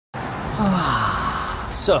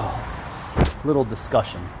So, little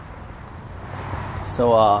discussion.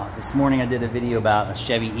 So this morning I did a video about a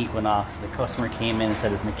Chevy Equinox. The customer came in and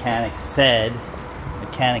said his mechanic said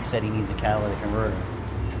he needs a catalytic converter.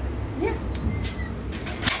 Yeah.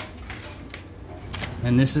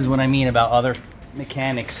 And this is what I mean about other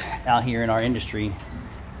mechanics out here in our industry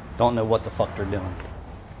don't know what the fuck they're doing.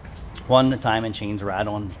 One, the timing chain's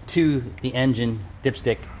rattling. Two, the engine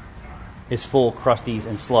dipstick is full of crusties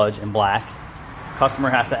and sludge and black. Customer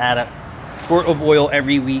has to add a quart of oil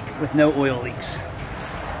every week with no oil leaks.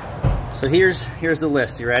 So here's the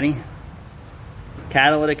list. You ready?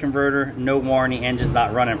 Catalytic converter, no warranty, engine's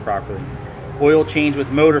not running properly. Oil change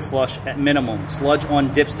with motor flush at minimum. Sludge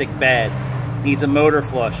on dipstick bad. Needs a motor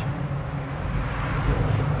flush.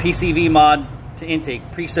 PCV mod to intake.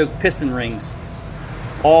 Pre-soaked piston rings.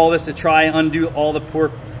 All this to try and undo all the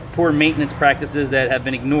poor maintenance practices that have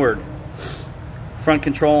been ignored. Front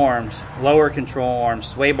control arms, lower control arms,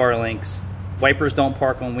 sway bar links. Wipers don't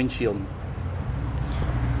park on windshield.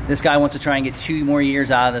 This guy wants to try and get 2 more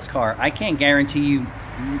years out of this car. I can't guarantee you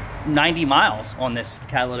 90 miles on this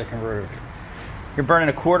catalytic converter. You're burning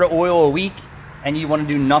a quart of oil a week and you want to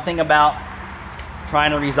do nothing about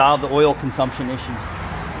trying to resolve the oil consumption issues.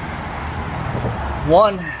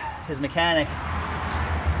 One, his mechanic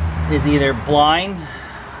is either blind,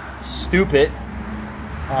 stupid,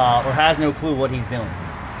 or has no clue what he's doing.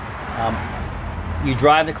 You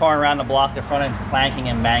drive the car around the block, the front end's clanking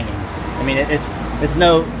and banging. I mean, it's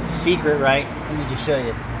no secret, right? Let me just show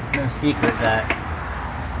you. It's no secret that,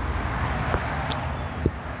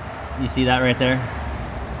 you see that right there?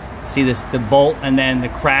 See this, the bolt and then the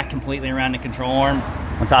crack completely around the control arm,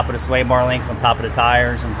 on top of the sway bar links, on top of the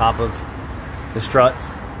tires, on top of the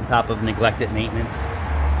struts, on top of neglected maintenance.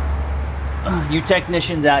 You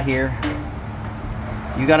technicians out here,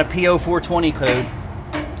 you got a po420 code.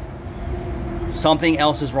 Something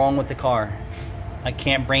else is wrong with the car. I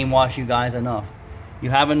can't brainwash you guys enough. You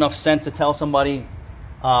have enough sense to tell somebody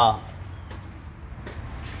that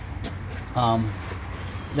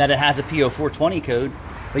it has a po420 code,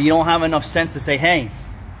 but you don't have enough sense to say, hey,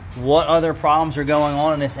 what other problems are going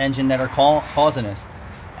on in this engine that are causing this?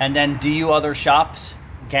 And then, do you other shops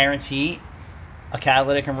guarantee a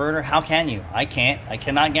catalytic converter? How can you? I can't. I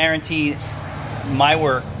cannot guarantee my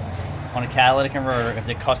work on a catalytic converter if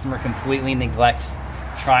the customer completely neglects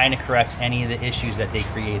trying to correct any of the issues that they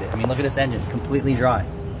created. I mean, look at this engine, completely dry.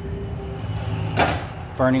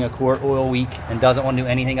 Burning a quart oil a week and doesn't want to do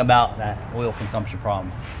anything about that oil consumption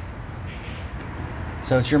problem.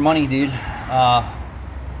 So it's your money, dude.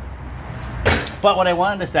 But what I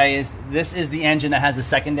wanted to say is, this is the engine that has the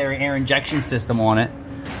secondary air injection system on it.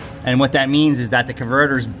 And what that means is that the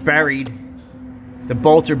converter's buried, the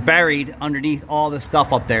bolts are buried underneath all the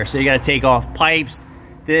stuff up there. So you got to take off pipes,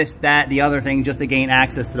 this, that, the other thing, just to gain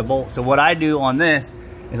access to the bolt. So what I do on this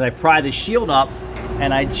is I pry the shield up,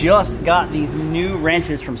 and I just got these new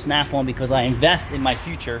wrenches from Snap-on because I invest in my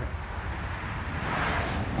future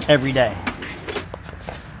every day.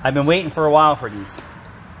 I've been waiting for a while for these.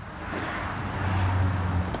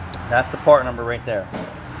 That's the part number right there.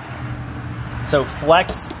 So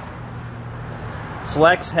flex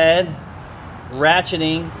head,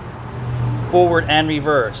 ratcheting, forward and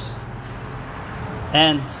reverse,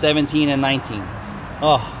 and 17 and 19.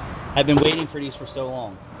 Oh, I've been waiting for these for so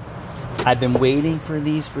long. I've been waiting for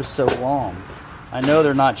these for so long. I know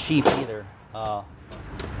they're not cheap either. The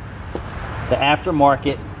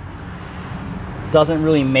aftermarket doesn't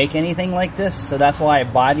really make anything like this, so that's why I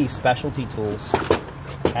buy these specialty tools.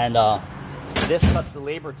 And this cuts the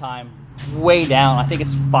labor time way down. I think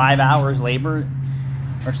it's 5 hours labor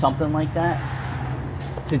or something like that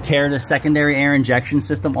to tear the secondary air injection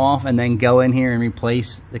system off and then go in here and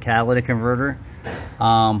replace the catalytic converter.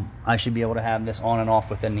 I should be able to have this on and off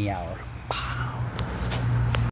within the hour.